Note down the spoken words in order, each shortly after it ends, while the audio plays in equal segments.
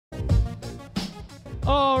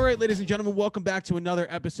All right, ladies and gentlemen, welcome back to another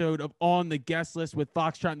episode of On the Guest List with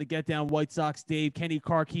Foxtrot and the Get Down White Sox, Dave, Kenny,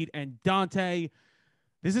 Carkeet, and Dante.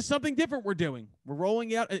 This is something different we're doing. We're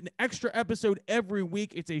rolling out an extra episode every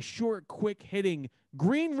week. It's a short, quick-hitting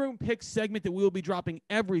Green Room Picks segment that we will be dropping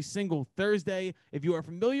every single Thursday. If you are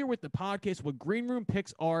familiar with the podcast, what Green Room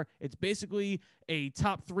Picks are, it's basically a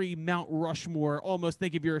top three Mount Rushmore, almost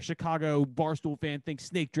think if you're a Chicago Barstool fan, think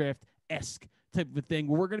Snake Draft-esque type of a thing,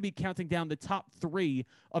 where we're going to be counting down the top three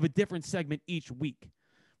of a different segment each week.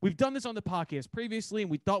 We've done this on the podcast previously, and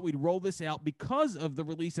we thought we'd roll this out because of the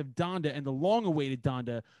release of Donda and the long-awaited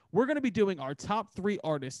Donda. We're going to be doing our top three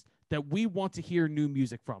artists that we want to hear new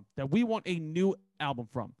music from, that we want a new album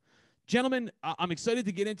from. Gentlemen, I'm excited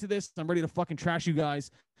to get into this. I'm ready to fucking trash you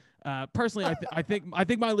guys. Personally, I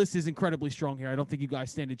think my list is incredibly strong here. I don't think you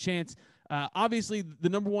guys stand a chance. Obviously, the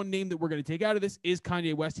number one name that we're going to take out of this is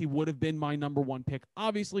Kanye West. He would have been my number one pick,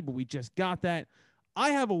 obviously, but we just got that.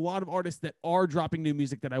 I have a lot of artists that are dropping new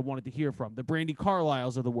music that I wanted to hear from. The Brandi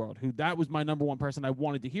Carliles of the world, who that was my number one person I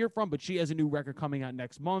wanted to hear from, but she has a new record coming out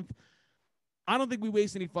next month. I don't think we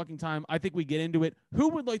waste any fucking time. I think we get into it. Who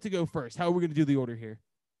would like to go first? How are we going to do the order here?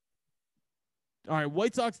 All right,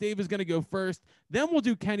 White Sox Dave is going to go first. Then we'll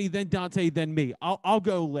do Kenny, then Dante, then me. I'll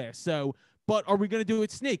go last. So, but are we going to do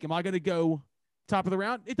it Snake? Am I going to go top of the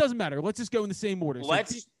round? It doesn't matter. Let's just go in the same order.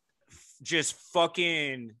 Let's just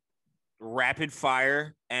fucking rapid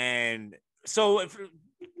fire. And so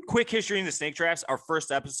quick history in the Snake Drafts. Our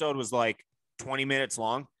first episode was like 20 minutes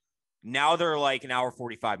long. Now they're like an hour,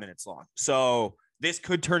 45 minutes long. So this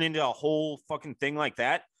could turn into a whole fucking thing like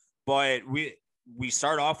that. But we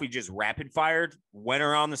start off, we just rapid fired, went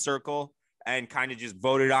around the circle and kind of just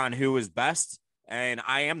voted on who was best. And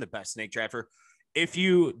I am the best Snake Drafter. If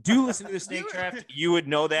you do listen to the Snake Draft, you would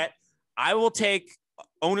know that. I will take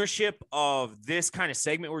ownership of this kind of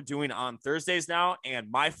segment we're doing on Thursdays now.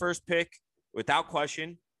 And my first pick, without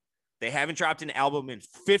question, they haven't dropped an album in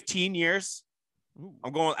 15 years.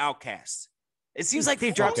 I'm going with Outkast. It seems like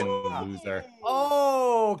they've dropped a loser.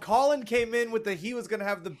 Oh, Colin came in with he was going to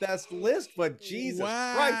have the best list, but Jesus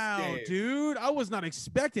Christ, Dave. Dude, I was not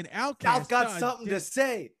expecting Outkast. South got something to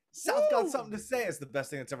say. South got something to say. It's the best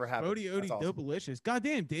thing that's ever happened. Odie, Dopalicious.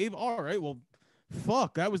 Goddamn, Dave. All right, well,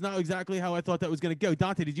 fuck. That was not exactly how I thought that was going to go.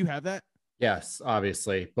 Dante, did you have that? Yes,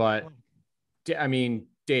 obviously. But, I mean,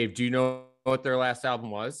 Dave, do you know what their last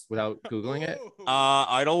album was without Googling it?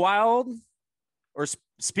 Idlewild? Or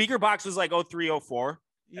Speaker Box was like 03, 04.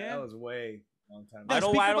 Yeah, that was way long time.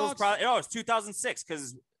 Idlewild was probably it's 2006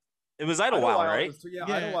 because it was Idlewild, right?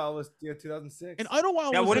 Idlewild was 2006. And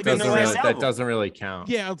Idlewild would have been their last album. That doesn't really count.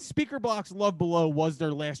 Yeah, Speaker Box Love Below was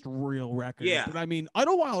their last real record. Yeah, but I mean,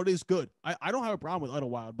 Idlewild is good. I don't have a problem with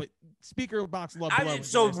Idlewild, but Speaker Box Love Below.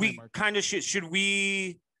 So we kind of should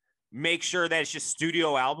we make sure that it's just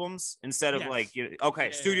studio albums instead of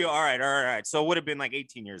studio. All right. So it would have been like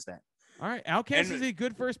 18 years then. All right, Outkast is a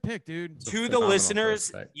good first pick, dude. To the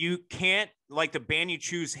listeners, you can't, like, the band you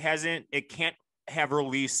choose can't have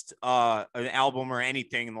released an album or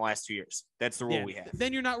anything in the last 2 years. That's the rule we have.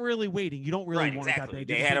 Then you're not really waiting. You don't really want exactly.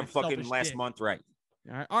 They had a fucking last month, right?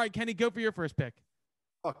 All right, Kenny, go for your first pick.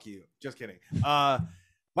 Fuck you. Just kidding.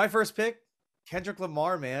 My first pick, Kendrick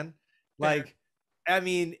Lamar, man. Like, I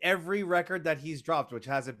mean, every record that he's dropped, which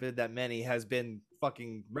hasn't been that many, has been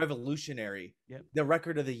fucking revolutionary. Yep. The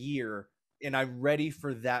record of the year, and I'm ready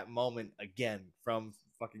for that moment again from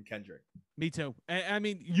fucking Kendrick. Me too. I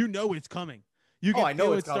mean, you know it's coming. I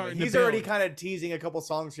know it's coming. He's already kind of teasing a couple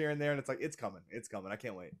songs here and there, and it's like it's coming. I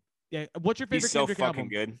can't wait. Yeah. What's your favorite Kendrick album?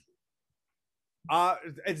 He's so fucking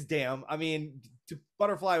good. It's Damn. I mean,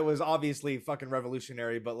 Butterfly was obviously fucking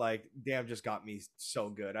revolutionary, but like Damn just got me so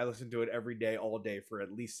good. I listened to it every day, all day for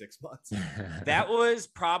at least 6 months. That was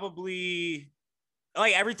probably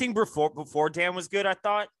like everything before Damn was good, I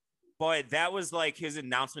thought, but that was like his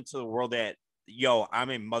announcement to the world that, yo, I'm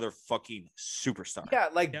a motherfucking superstar. Yeah,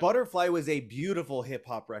 like Butterfly was a beautiful hip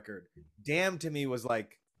hop record. Damn to me was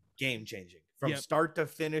like game changing from start to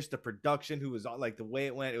finish. The production, who was like the way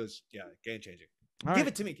it went, it was game changing. Give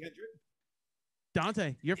it to me, Kendrick.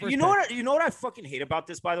 Dante, your first. You know what I fucking hate about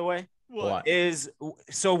this, by the way? What is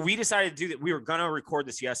so we decided to do that. We were gonna record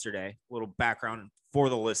this yesterday. A little background for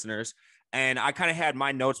the listeners. And I kind of had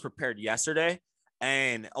my notes prepared yesterday.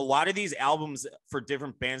 And a lot of these albums for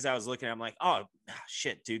different bands that I was looking at, I'm like, oh,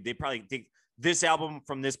 shit, dude. They probably think this album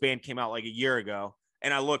from this band came out like a year ago.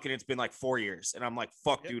 And I look and it's been like 4 years. And I'm like,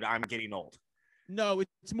 fuck, dude, I'm getting old. No,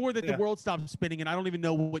 it's more that the world stopped spinning and I don't even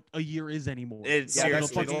know what a year is anymore. It's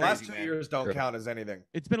seriously, the last 2 years don't count as anything.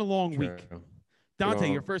 It's been a long week. Dante,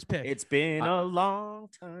 your first pick. It's been a long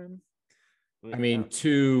time. I mean,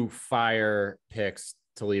 two fire picks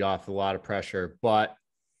to lead off, a lot of pressure, but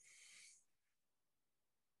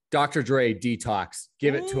Dr. Dre, Detox,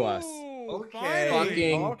 give it to us. Okay.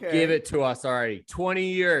 Fucking give it to us already. 20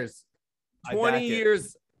 years. 20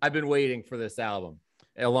 years I've been waiting for this album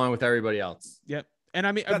along with everybody else. Yep. And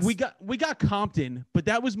I mean, we got Compton, but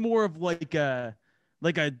that was more of like a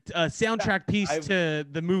soundtrack piece to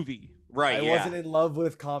the movie. Right. I wasn't in love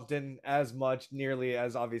with Compton as much, nearly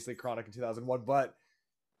as obviously Chronic in 2001, but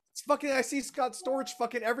it's fucking, I see Scott Storch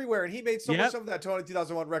fucking everywhere, and he made so much of that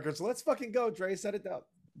 2001 record. So let's fucking go, Dre. Set it down.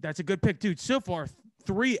 That's a good pick, dude. So far,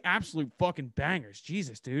 3 absolute fucking bangers.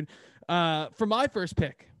 Jesus, dude. For my first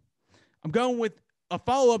pick, I'm going with a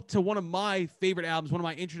follow-up to one of my favorite albums, one of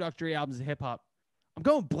my introductory albums of hip-hop. I'm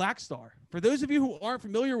going Black Star. For those of you who aren't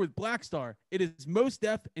familiar with Black Star, it is Mos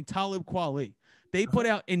Def and Talib Kweli. They put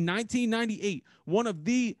out in 1998 one of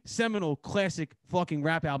the seminal classic fucking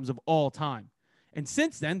rap albums of all time. And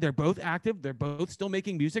since then, they're both active. They're both still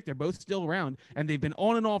making music. They're both still around. And they've been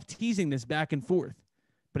on and off teasing this back and forth.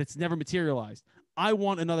 But it's never materialized. I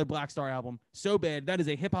want another Black Star album so bad. That is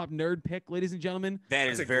a hip hop nerd pick, ladies and gentlemen. That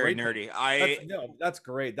is very nerdy. That's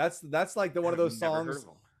great. That's like one of those songs.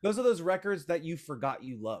 Those are those records that you forgot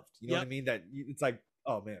you loved. You know what I mean? It's like,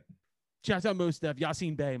 oh man. Shouts out Mos Def,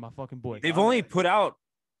 Yasin Bey, my fucking boy. They've only put out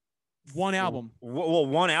one album. Well,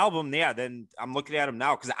 one album. Yeah. Then I'm looking at them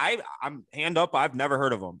now because I'm hand up. I've never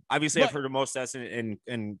heard of them. Obviously, I've heard of Mos Def and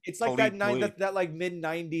it's like that like mid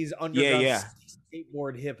 '90s underground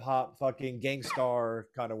skateboard hip hop fucking gangstar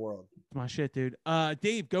kind of world. My shit, dude.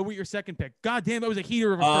 Dave, go with your second pick. God damn, that was a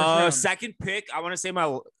heater of a first round. Second pick, I want to say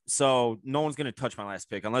so no one's gonna touch my last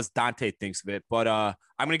pick unless Dante thinks of it. But I'm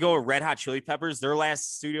gonna go with Red Hot Chili Peppers. Their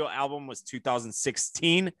last studio album was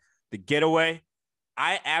 2016, The Getaway.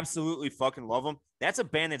 I absolutely fucking love them. That's a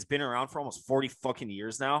band that's been around for almost 40 fucking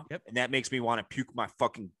years now. Yep. And that makes me want to puke my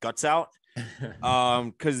fucking guts out.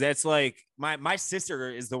 Because that's like my sister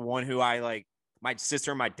is the one who I like. My sister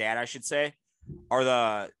and my dad, I should say, are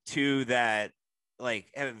the two that like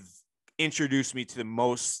have introduced me to the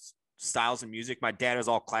most styles of music. My dad was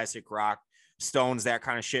all classic rock, Stones, that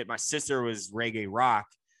kind of shit. My sister was reggae rock.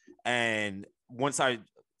 And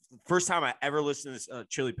first time I ever listened to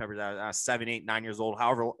Chili Peppers, I was 7, 8, 9 years old,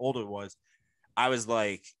 however old it was. I was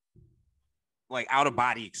like out of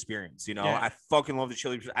body experience, you know. Yeah. I fucking love the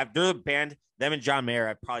Chili Peppers. They're the band, them and John Mayer,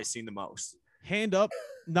 I've probably seen the most. Hand up,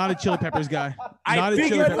 not a Chili Peppers guy. I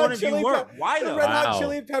figured one of you were. Why though? Red Hot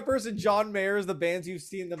Chili Peppers and John Mayer is the bands you've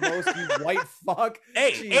seen the most, you white fuck.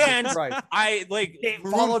 Hey, Jesus and Christ. I like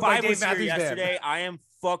Maroon 5 was here yesterday. I am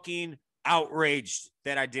fucking outraged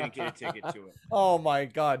that I didn't get a ticket to it. Oh my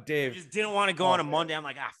God, Dave. I just didn't want to go on a Monday. I'm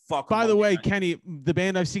like, fuck. By the way, Kenny, the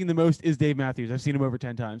band I've seen the most is Dave Matthews. I've seen him over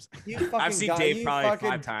 10 times. I've seen Dave probably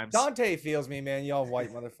 5 times. Dante feels me, man. Y'all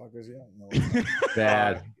white motherfuckers. You don't know.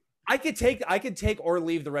 Bad. I could take or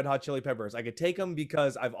leave the Red Hot Chili Peppers. I could take them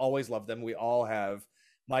because I've always loved them. We all have.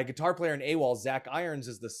 My guitar player in AWOL, Zach Irons,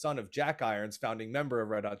 is the son of Jack Irons, founding member of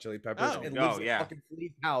Red Hot Chili Peppers, and lives in a fucking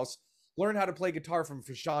Fleet house. Learned how to play guitar from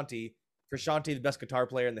Frusciante. Frusciante, the best guitar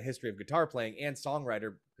player in the history of guitar playing and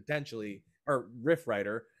songwriter, potentially, or riff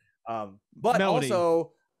writer. But Melody.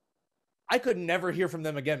 Also, I could never hear from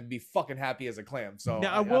them again and be fucking happy as a clam. So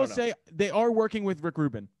now I will say they are working with Rick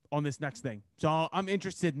Rubin on this next thing. So I'm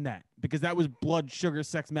interested in that because that was Blood, Sugar,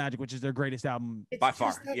 Sex, Magic, which is their greatest album by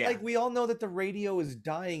far. Like we all know that the radio is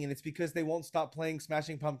dying and it's because they won't stop playing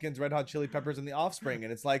Smashing Pumpkins, Red Hot Chili Peppers, and The Offspring.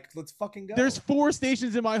 And it's like, let's fucking go. There's 4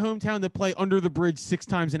 stations in my hometown that play Under the Bridge 6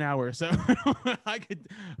 times an hour. So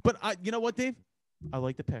you know what, Dave? I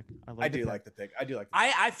like the pick. I do like the pick.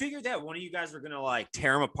 I figured that one of you guys were gonna like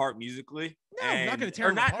tear them apart musically. No, I'm not gonna tear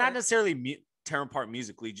them apart. Not necessarily tear them apart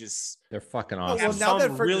musically. Just they're fucking awesome. Well, now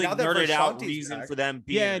that really nerded out reason for them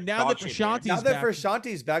being now that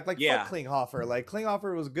Frusciante's back, like fuck Klinghoffer. Like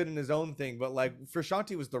Klinghoffer was good in his own thing, but like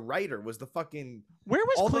Frusciante was the writer, was the fucking. Where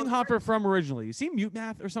was Klinghoffer from originally? Is he Mute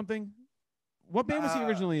Math or something? What band was he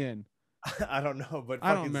originally in? I don't know, but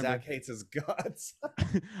fucking Zach hates his guts.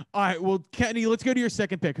 All right, well, Kenny, let's go to your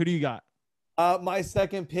second pick. Who do you got? My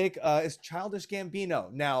second pick is Childish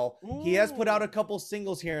Gambino. Now, he has put out a couple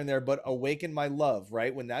singles here and there, but Awaken My Love,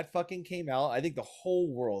 right? When that fucking came out, I think the whole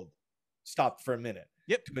world stopped for a minute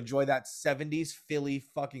to enjoy that 70s Philly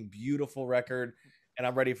fucking beautiful record. And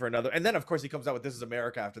I'm ready for another. And then, of course, he comes out with This Is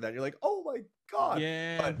America after that. You're like, oh my God.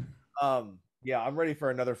 Yeah. But, yeah, I'm ready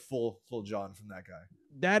for another full John from that guy.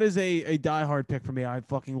 That is a diehard pick for me. I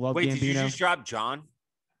fucking love Gambino. Did you just drop John?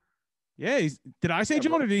 Yeah, did I say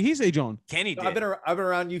John or did he say John? Kenny did. I've been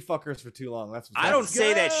around you fuckers for too long. I don't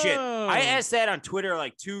say that shit. I asked that on Twitter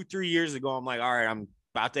like 2-3 years ago. I'm like, all right, I'm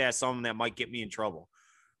about to ask something that might get me in trouble.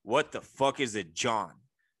 What the fuck is it, John?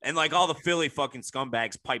 And like all the Philly fucking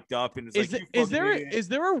scumbags piped up, and it's is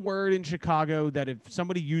there a word in Chicago that if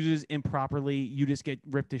somebody uses improperly, you just get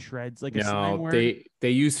ripped to shreds? Like a slang No, word? they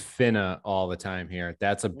use finna all the time here.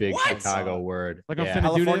 That's a big Chicago word. Like I'm yeah.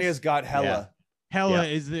 finna do California's this? got hella. Hella Yeah.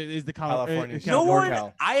 is the California. no one.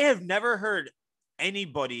 NorCal. I have never heard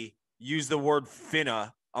anybody use the word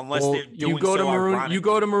finna unless Well, they're doing you go to so Maroon. You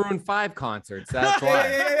go to ironically. Maroon 5 concerts. That's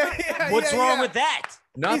why. What's wrong with that?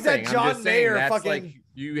 Nothing. John I'm just saying Mayer that's fucking- like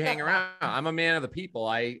you hang around. I'm a man of the people.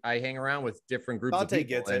 I hang around with different groups Dante of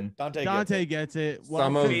people. gets it. and Dante gets it.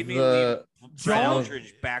 Some of Made me the leave Fred John-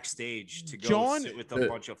 Eldridge backstage to go John- sit with a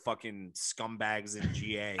bunch of fucking scumbags in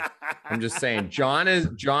GA. I'm just saying, John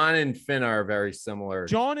and Finn are very similar.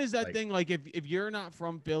 John is that Like- thing, like if you're not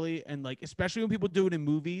from Philly and like especially when people do it in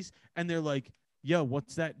movies and they're like, yo,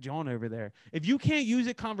 what's that John over there? If you can't use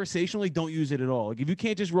it conversationally, don't use it at all. Like if you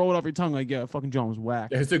can't just roll it off your tongue like, yeah, fucking John was whack.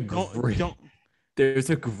 There's a Don't, don't There's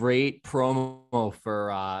a great promo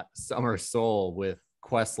for Summer Soul with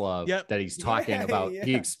Questlove Yep. that he's talking about. Yeah.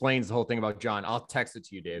 He explains the whole thing about John. I'll text it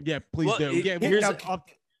to you, Dave. yeah, please Well, do. it- Yeah, here's I'll- a- I'll-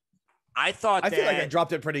 I thought I that feel like I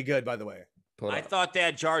dropped it pretty good, by the way. Pull it I up. thought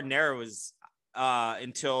that Jardinera was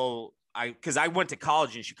until because I went to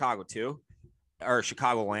college in Chicago too, or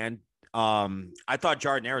Chicagoland. I thought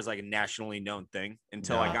Jardinera was like a nationally known thing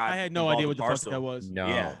until I No. got. I had no involved idea with what the fuck Barstool. that was. No,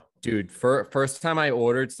 Yeah. dude. First time I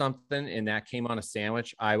ordered something and that came on a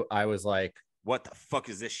sandwich, I was like, What the fuck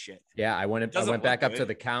is this shit? yeah. I went Doesn't back look up to good.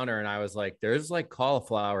 the counter and I was like, there's like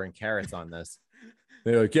cauliflower and carrots on this.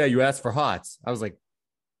 They're like, yeah, you asked for hots. I was like,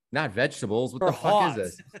 not vegetables. What For the fuck hots.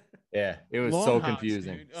 is this? Yeah, it was Long so hots,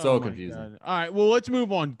 confusing. dude. So Oh my confusing. God. All right, well, let's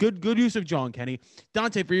move on. Good use of John, Kenny.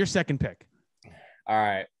 Dante, for your second pick. All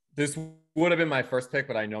right. This would have been my first pick,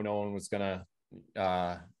 but I know no one was gonna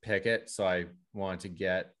pick it, so I wanted to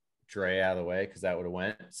get Dre out of the way because that would have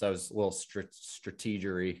went. So it was a little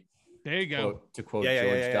strategery There you go. to quote Yeah,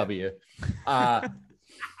 George yeah. W.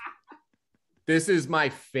 This is my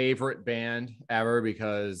favorite band ever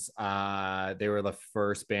because they were the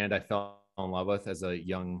first band I fell in love with as a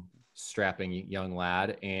strapping young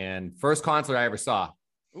lad, and first concert I ever saw.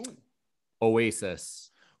 Ooh.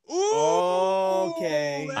 Oasis.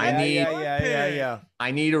 Okay. that's I a need- good pick.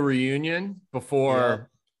 I need a reunion before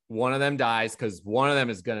one of them dies because one of them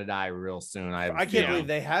is gonna die real soon. I I can't believe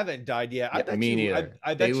they haven't died yet. I Yeah, bet me you, neither. I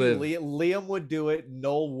bet They you live- Liam would do it.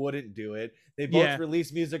 Noel wouldn't do it. They both Yeah.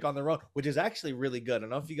 released music on their own, which is actually really good. I don't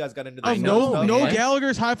know if you guys got into Oh, the know, no, man. no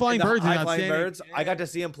Gallagher's High Flying and the Birds is High Flying outstanding. Birds. I got to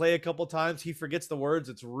see him play a couple times. He forgets the words.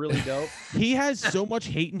 It's really dope. He has so much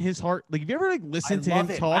hate in his heart. Like, have you ever like listened to him love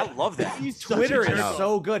it. talk? I love that. He's such a Twitter jerk. is know.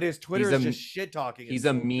 so good. His Twitter He's is a- just shit talking. he's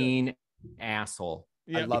a mean asshole.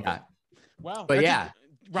 Yeah. I love Yeah. it. Wow. But That's yeah,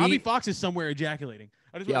 Robbie he- Fox is somewhere ejaculating.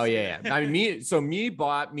 I just Yeah, wanna oh, say yeah, that. yeah. I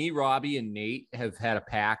mean, Robbie, and Nate have had a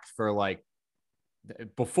pact for like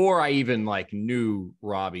before I even like knew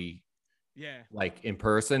Robbie Yeah. like in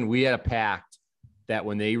person. We had a pact that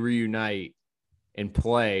when they reunite and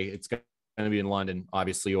play, it's going to be in London,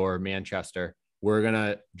 obviously, or Manchester. We're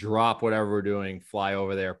gonna drop whatever we're doing, fly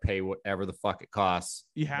over there, pay whatever the fuck it costs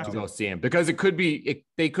You have to to. go see him because it could be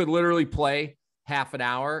they could literally play half an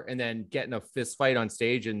hour and then get in a fist fight on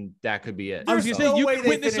stage and that could be it. I was There's gonna say no you way could they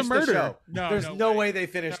witness a finished the murder. show. No, There's no way they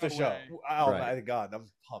finished No the show. way. Oh Right. my god, I'm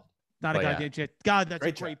pumped. Not a But yeah. goddamn shit. God, that's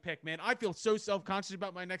Great a great pick, man. I feel so self-conscious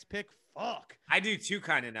about my next pick. Fuck. I do too,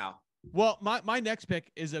 kind of now. Well, my next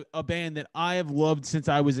pick is a band that I have loved since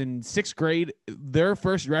I was in 6th grade. Their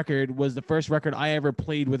first record was the first record I ever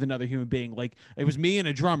played with another human being. Like, it was me and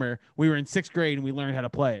a drummer. We were in 6th grade and we learned how to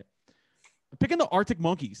play it. I'm picking the Arctic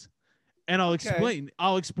Monkeys. And I'll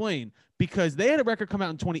explain because they had a record come out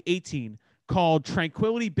in 2018 called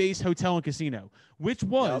Tranquility Base Hotel and Casino, which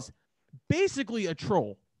was basically a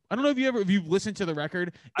troll. I don't know if you've listened to the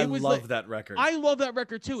record. I It was love like, that record. I love that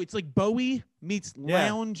record too. It's like Bowie meets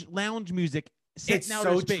Yeah. lounge music. set it's in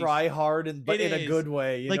outer so space. try hard and but It in a is. good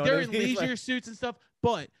way. You Like know they're what I in mean? leisure Like, suits and stuff.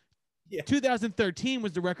 But Yeah. 2013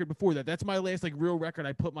 was the record before that. That's my last like real record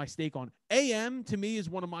I put my stake on. AM to me is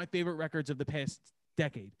one of my favorite records of the past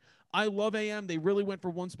decade. I love AM. They really went for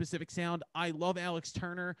one specific sound. I love Alex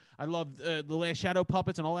Turner. I love the Last Shadow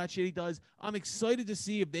Puppets and all that shit he does. I'm excited to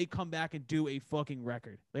see if they come back and do a fucking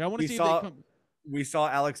record. Like I want to We see saw- if they come. we saw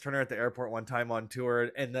Alex Turner at the airport one time on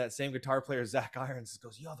tour, and that same guitar player, Zach Irons,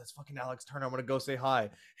 goes, "Yo, that's fucking Alex Turner. I'm gonna go say hi."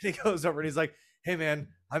 And he goes over and he's like, "Hey man,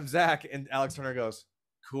 I'm Zach." And Alex Turner goes,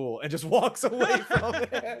 "Cool," and just walks away from it.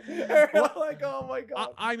 And we're like, oh my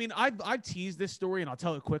god. I mean, I've teased this story and I'll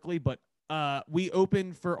tell it quickly, but we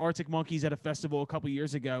opened for Arctic Monkeys at a festival a couple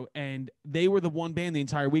years ago, and they were the one band the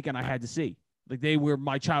entire weekend I had to see. Like they were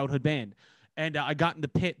my childhood band. And I got in the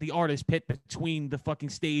pit, the artist pit between the fucking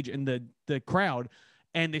stage and the crowd.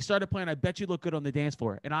 And they started playing I Bet You Look Good on the Dance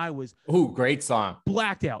Floor. And I was Great song.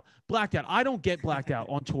 blacked out. I don't get blacked out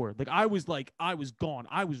on tour. I was gone.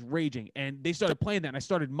 I was raging. And they started playing that. And I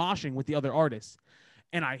started moshing with the other artists.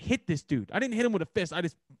 And I hit this dude. I didn't hit him with a fist. I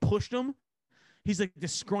just pushed him. He's like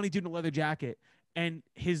this scrawny dude in a leather jacket. And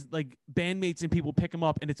his like bandmates and people pick him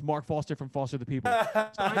up, and it's Mark Foster from Foster the People. So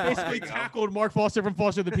I basically tackled Mark Foster from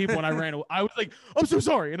Foster the People, and I ran away. I was like, I'm so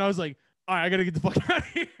sorry. And I was like, all right, I got to get the fuck out of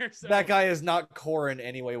here. So, that guy is not core in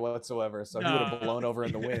any way whatsoever, so he would have blown over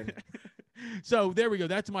in the wind. So there we go.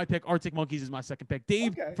 That's my pick. Arctic Monkeys is my second pick.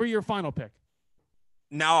 Dave, for your final pick.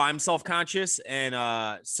 Now I'm self-conscious,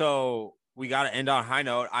 and so we got to end on a high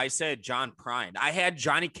note. I said John Prine. I had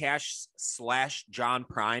Johnny Cash / John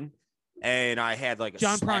Prine, and I had like a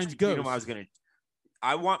John Prine's Ghost.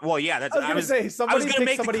 I want. Well, yeah, that's. I was going to say I was going to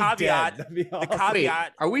make the caveat. Awesome. The caveat.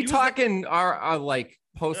 Wait, are we talking our like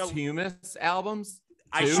posthumous albums?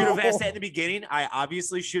 I should have asked that in the beginning. I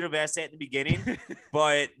obviously should have asked that in the beginning,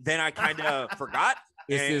 but then I kind of forgot.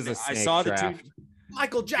 This is a snake I saw draft. the two.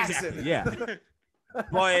 Michael Jackson. Exactly, yeah.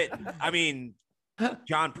 But I mean,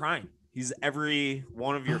 John Prine. He's every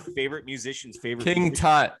one of your favorite musicians' favorite. King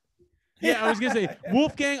Tut. Yeah, I was gonna say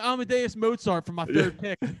Wolfgang Amadeus Mozart for my third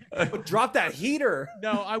pick. Drop that heater.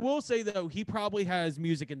 No, I will say though, he probably has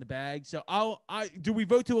music in the bag. So do we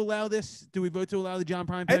vote to allow this? Do we vote to allow the John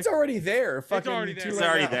Prine pick? It's already there. It's already there. It's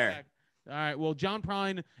already there. All right. Well, John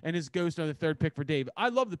Prine and his Ghost are the third pick for Dave. I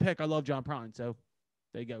love the pick. I love John Prine. So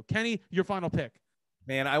there you go. Kenny, your final pick.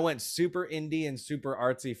 Man, I went super indie and super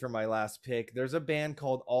artsy for my last pick. There's a band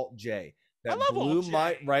called Alt J that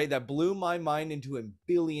blew my mind into a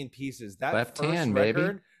billion pieces. That Left first Hand,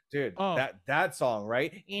 record, baby. dude, that song,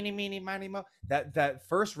 right? Eeny, meeny, miny, mo. That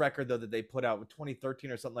first record though that they put out with 2013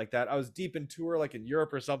 or something like that. I was deep in tour, like in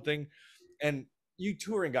Europe or something, and you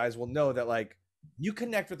touring guys will know that like you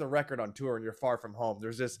connect with the record on tour and you're far from home.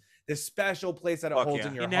 There's this special place that it holds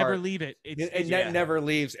in your heart. You never leave it. It never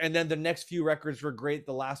leaves. And then the next few records were great.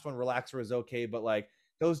 The last one, Relaxer, was okay, but like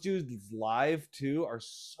those dudes live too are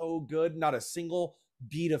so good. Not a single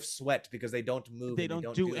beat of sweat because they don't move. They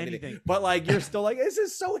don't do anything. But like you're still like, this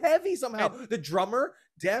is so heavy somehow. The drummer,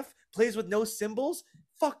 deaf, plays with no cymbals.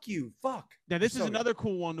 Fuck you. Fuck. Now, this is another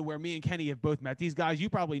cool one to where me and Kenny have both met these guys. You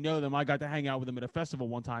probably know them. I got to hang out with them at a festival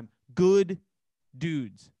one time. Good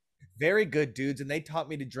dudes. Very good dudes, and they taught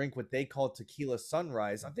me to drink what they call tequila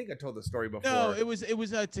sunrise. I think I told the story before. No, it was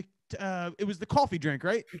the coffee drink,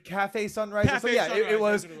 right? Cafe Sunrise. Cafe Sunrise. Sunrise, It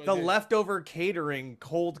was the yeah. leftover catering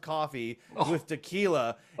cold coffee with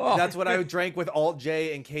tequila. That's what I drank with Alt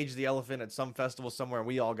J and Cage the Elephant at some festival somewhere, and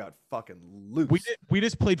we all got fucking loose. We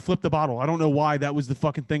just played flip the bottle. I don't know why that was the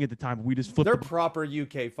fucking thing at the time. We just flipped. They're proper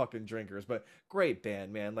UK fucking drinkers, but great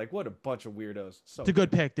band, man. Like what a bunch of weirdos. So it's a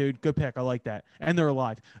good pick, dude. Good pick. I like that. And they're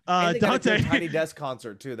alive. and they got a Dante, good Tiny Desk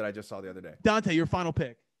concert too that I just saw the other day. Dante, your final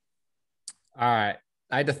pick. All right.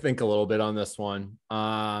 I had to think a little bit on this one.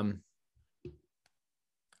 I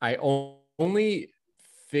only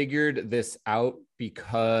figured this out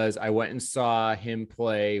because I went and saw him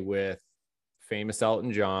play with famous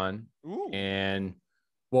Elton John. Ooh. And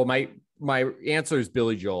well, my answer is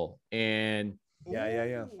Billy Joel. And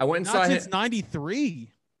Yeah. I went and Not saw since him.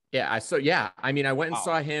 '93. I went and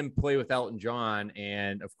saw him play with Elton John,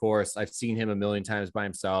 and of course I've seen him a million times by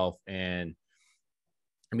himself. And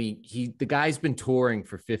I mean, the guy's been touring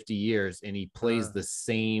for 50 years and he plays the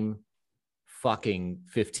same fucking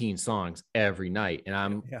 15 songs every night. And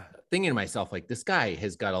I'm thinking to myself, like, this guy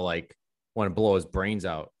has got to like want to blow his brains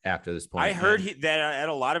out after this point. I heard that at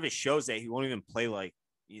a lot of his shows that he won't even play like,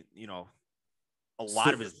 a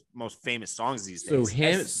lot of his most famous songs these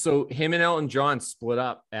days. So him and Elton John split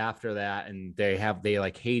up after that, and they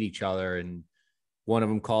like hate each other, and one of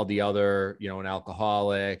them called the other, an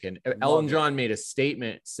alcoholic. And Elton John made a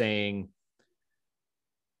statement saying,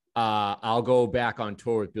 I'll go back on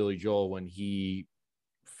tour with Billy Joel when he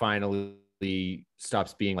finally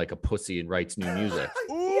stops being like a pussy and writes new music.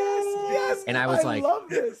 Yes. And I was love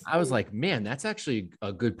this. I was like, man, that's actually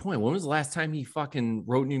a good point. When was the last time he fucking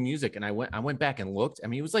wrote new music? And I went back and looked. I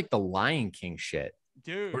mean, it was like the Lion King shit.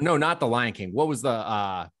 Dude. Or no, not the Lion King. What was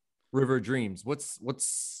the River of Dreams?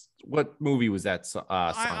 What movie was that song?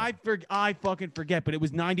 I fucking forget, but it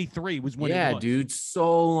was '93 was when it was. Dude,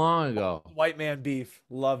 so long ago. White man beef.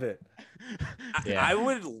 Love it. I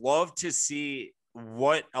would love to see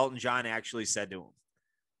what Elton John actually said to him.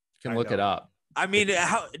 You can look it up. I mean,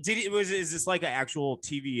 how did it was? Is this like an actual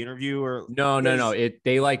TV interview or No.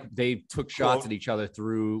 They took shots Quote. at each other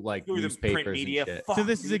through like through the newspapers print media? and shit. Fuck, So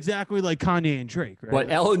this is dude. exactly like Kanye and Drake, right?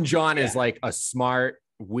 But Elton John is Yeah. like a smart,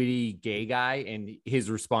 witty gay guy, and his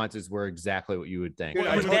responses were exactly what you would think. Dude,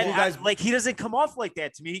 I But told that- you guys- like he doesn't come off like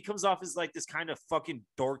that to me. He comes off as like this kind of fucking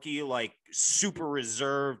dorky, like super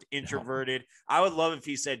reserved, introverted. I would love if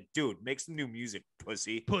he said, "Dude, make some new music,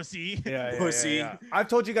 pussy." Pussy. Pussy. I've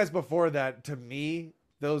told you guys before that to me,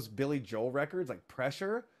 those Billy Joel records, like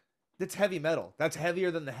Pressure, that's heavy metal. That's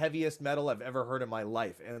heavier than the heaviest metal I've ever heard in my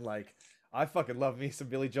life. And like, I fucking love me some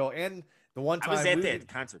Billy Joel. And the one I time was at that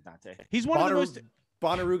concert, Dante. He's one of the most.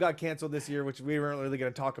 Bonnaroo got canceled this year, which we weren't really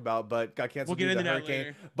going to talk about, but got canceled We'll get due to the into that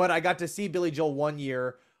hurricane. later. But I got to see Billy Joel one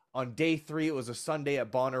year on day 3. It was a Sunday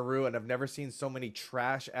at Bonnaroo, and I've never seen so many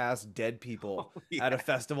trash ass dead people at a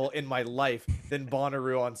festival in my life than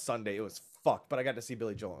Bonnaroo on Sunday. It was fucked, but I got to see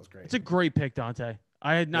Billy Joel. It was great. It's a great pick, Dante.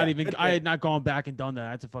 I had not Yeah, even. good I had pick. not gone back and done that.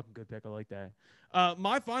 That's a fucking good pick. I like that.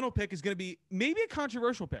 My final pick is going to be maybe a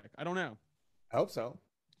controversial pick. I don't know. I hope so.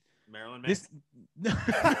 Marilyn This Manson.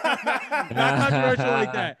 not controversial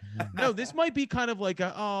like that. No, this might be kind of like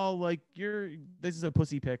a this is a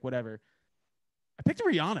pussy pick, whatever. I picked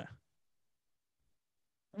Rihanna.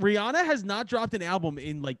 Rihanna has not dropped an album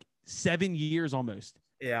in like 7 years almost.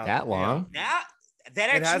 Yeah. That long? That It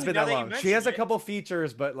actually has been now that you long. She mention has a it- couple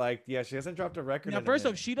features, but like, yeah, she hasn't dropped a record. Now, in a first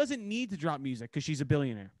minute. off, she doesn't need to drop music because she's a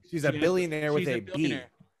billionaire. she's a She- billionaire with she's a B. billionaire.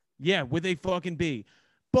 Yeah, with a fucking B.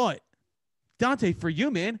 But Dante, for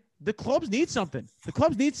you, man, the clubs need something. The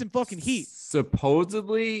clubs need some fucking heat.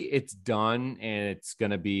 Supposedly it's done and it's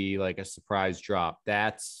gonna be like a surprise drop.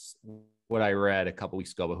 That's what I read a couple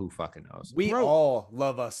weeks ago, but who fucking knows? We Bro. all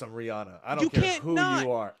love us some Rihanna. I don't You care can't who not.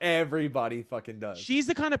 you are. Everybody fucking does. She's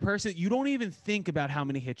the kind of person you don't even think about how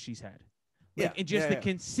many hits she's had. Like, Yeah, and just yeah, the yeah.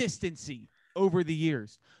 consistency over the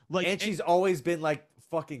years. Like, and she's always been like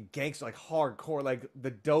fucking gangster, like hardcore, like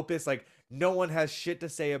the dopest. Like no one has shit to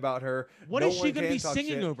say about her. what No is she one going to can be talk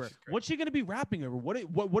singing shit. over? She's great. What's she going to be rapping over?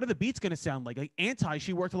 What are the beats going to sound like? Like Anti,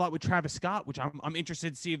 she worked a lot with Travis Scott, which I'm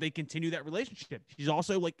interested to see if they continue that relationship. She's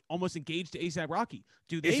also like almost engaged to ASAP Rocky.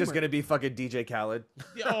 Do they? It's just merge? gonna be fucking DJ Khaled.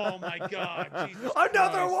 Oh my god! Jesus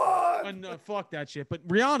Another Christ. one. No, fuck that shit. But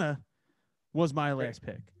Rihanna was my last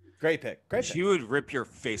pick. Great pick. Great pick. She would rip your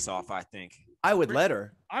face off, I think. I would let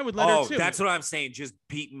her. I would let Oh, her too. that's what I'm saying. Just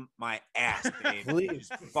beating my ass, Dave. Please.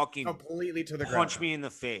 Just fucking Completely to the punch ground. me in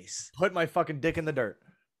the face. Put my fucking dick in the dirt.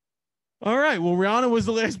 All right. Well, Rihanna was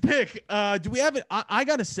the last pick. Do we have it? I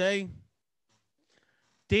gotta say,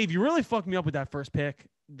 Dave, you really fucked me up with that first pick.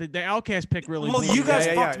 The Outcast pick really. Well, blew you me. guys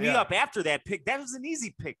yeah, fucked yeah, me yeah. up after that pick. That was an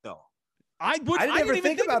easy pick, though. I I didn't ever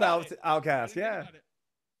even think about it. Outcast. I didn't Yeah. think about it.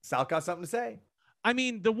 Sal got something to say. I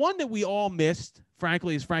mean, the one that we all missed,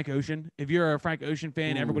 frankly, is Frank Ocean. If you're a Frank Ocean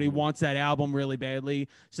fan, everybody Ooh. wants that album really badly.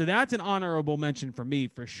 So that's an honorable mention for me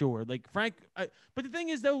for sure. Like Frank, but the thing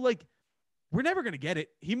is though, like we're never gonna get it.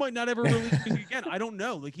 He might not ever release music again. I don't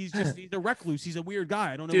know. Like he's a recluse. He's a weird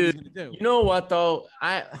guy. I don't know what he's gonna do. You know what though?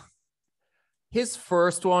 His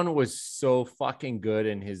first one was so fucking good,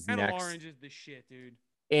 and his Channel next Orange is the shit, dude.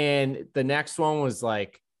 and the next one was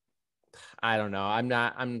like, I don't know. I'm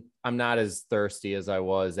not as thirsty as I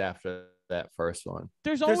was after that first one.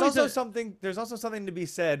 There's There's always also a, something. There's also something to be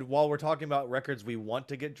said while we're talking about records we want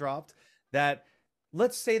to get dropped. That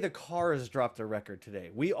let's say the Cars dropped a record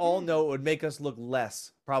today. We all know it would make us look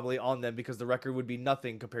less probably on them because the record would be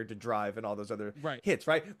nothing compared to Drive and all those other Right. hits,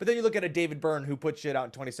 right? But then you look at a David Byrne who put shit out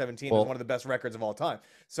in 2017 as Well- one of the best records of all time.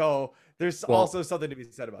 So there's Well, also something to be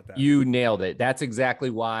said about that. You nailed it. That's exactly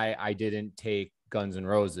why I didn't take Guns N'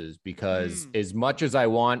 Roses, because as much as I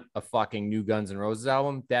want a fucking new Guns N' Roses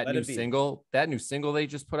album, that Let new it be. single they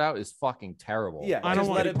just put out is fucking terrible. Yeah, I don't just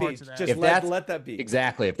want let any it be. parts of that. Just If let that's- let that be.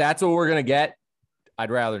 Exactly. If that's what we're gonna get, I'd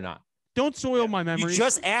rather not. don't soil my You memory.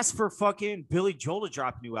 just asked for fucking Billy Joel to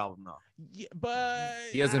drop a new album, though. Yeah, but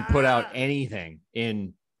He hasn't put out anything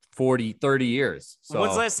in 40, 30 years. So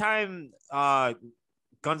When's the last time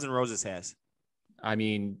Guns N' Roses has? I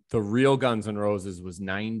mean, the real Guns N' Roses was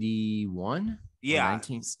 91. Yeah,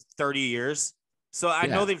 19? 30 years. So I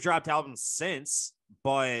know Yeah. they've dropped albums since,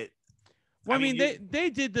 but Well, I mean, you-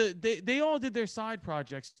 they all did their side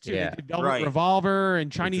projects too. Yeah. They did Velvet Right. Revolver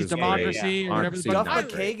and Chinese was great, Democracy yeah. or whatever. the Duff fuck.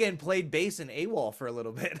 Duff I, McKagan played bass in AWOL for a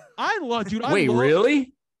little bit. I love, dude. I Wait, love,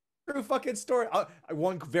 really? True fucking story.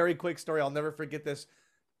 One very quick story. I'll never forget this.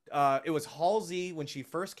 It was Halsey when she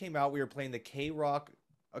first came out. We were playing the K-Rock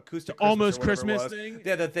acoustic Christmas Almost or whatever it Christmas was. thing.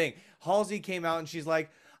 Yeah, the thing. Halsey came out and she's like,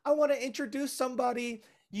 "I want to introduce somebody.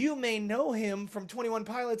 you may know him from 21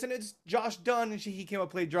 Pilots, and it's Josh Dunn, and he came up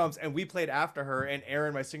played drums, and we played after her. And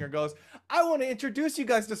Aaron, my singer, goes, I want to introduce you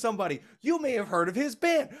guys to somebody. You may have heard of his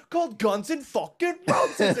band called Guns N' fucking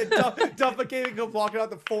Roses. And Duff McKagan comes walking out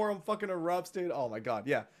the forum, fucking erupts, dude. Oh my god,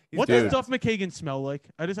 yeah. What Dude. does Duff McKagan smell like?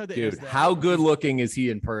 I just had to ask Dude, that. how good looking is he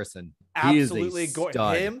in person? Absolutely, He is a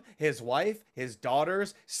stud. him, his wife, his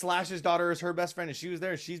daughters. Slash's daughter is her best friend, and she was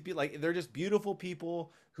there. She's like, they're just beautiful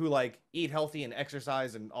people who like eat healthy and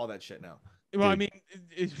exercise and all that shit now. Well, I Dude.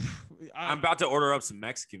 mean, I'm about to order up some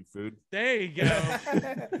Mexican food. there you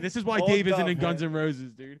go. This is why Old Dave isn't Duff, in Guns man. N'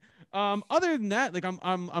 Roses, dude. Other than that, like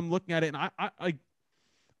I'm looking at it, and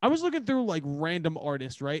I was looking through like random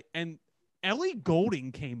artists, right? And Ellie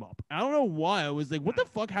Goulding came up. I don't know why. I was like, what the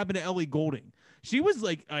fuck happened to Ellie Goulding? She was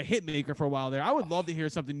like a hit maker for a while there. I would love to hear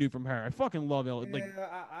something new from her. I fucking love Ellie. Like,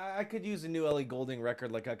 Yeah, I could use a new Ellie Goulding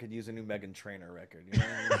record, like I could use a new Megan Trainor record. You know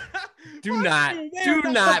what I mean?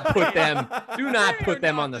 Do not put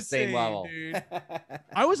them on the same level. Dude.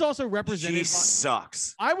 I was also represented. She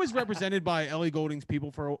sucks. I was represented by Ellie Goulding's people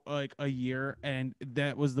for like a year, and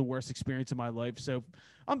that was the worst experience of my life. So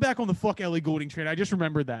I'm back on the fuck Ellie Goulding train. I just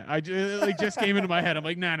remembered that. I just came into my head. I'm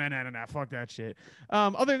like, nah, fuck that shit.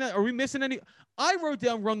 Other than that, are we missing any? I wrote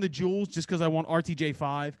down Run the Jewels just because I want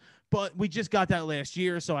RTJ5, but we just got that last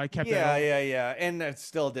year, so I kept Yeah, it. yeah. And it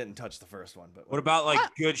still didn't touch the first one. But What about like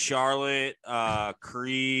Good Charlotte,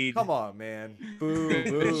 Creed? Come on, man. Boo,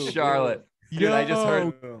 boo, Charlotte. Dude, I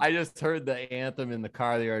Yo. just heard the anthem in the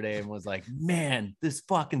car the other day and was like, man, this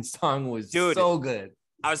fucking song was Dude. so good.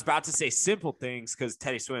 I was about to say Simple Things because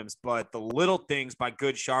Teddy Swims, but The Little Things by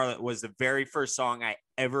Good Charlotte was the very first song I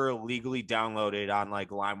ever legally downloaded on like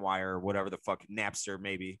LimeWire or whatever the fuck, Napster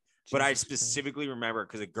maybe. But I Jesus Christ. specifically remember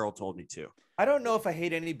because a girl told me to. I don't know if I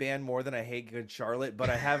hate any band more than I hate Good Charlotte,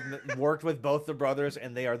 but I have worked with both the brothers,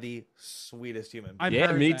 and they are the sweetest human beings. I've Yeah,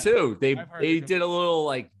 heard me that. too. They I've heard they that. did a little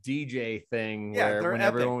like DJ thing Yeah, where they're when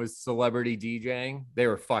epic. everyone was celebrity DJing, they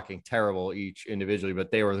were fucking terrible each individually,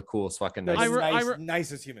 but they were the coolest fucking They're nice. the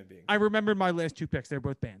nicest human beings. I remember my last two picks. They're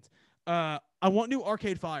both bands. I want new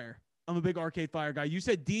Arcade Fire. I'm a big Arcade Fire guy. You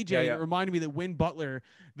said DJ. Yeah. And it reminded me that Win Butler,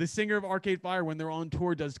 the singer of Arcade Fire, when they're on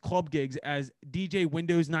tour, does club gigs as DJ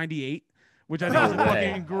Windows 98, which I think is a No way.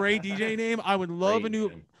 fucking great DJ name. I would love a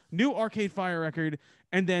Great, new Arcade Fire record.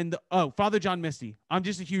 And then Father John Misty. I'm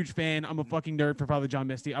just a huge fan. I'm a fucking nerd for Father John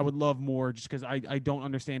Misty. I would love more just because I don't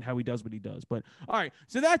understand how he does what he does. But all right,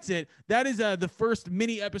 so that's it. That is the first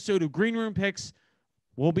mini episode of Green Room Picks.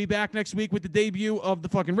 We'll be back next week with the debut of the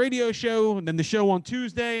fucking radio show, and then the show on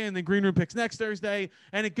Tuesday, and then Green Room Picks next Thursday,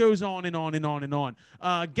 and it goes on and on and on and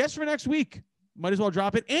on. Guest for next week. Might as well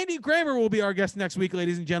drop it. Andy Grammer will be our guest next week,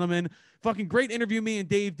 ladies and gentlemen. Fucking great interview me and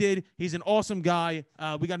Dave did. He's an awesome guy.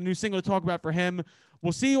 We got a new single to talk about for him.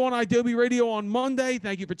 We'll see you on Adobe Radio on Monday.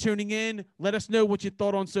 Thank you for tuning in. Let us know what you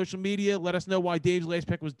thought on social media. Let us know why Dave's last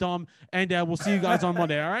pick was dumb. And we'll see you guys on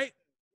Monday, all right?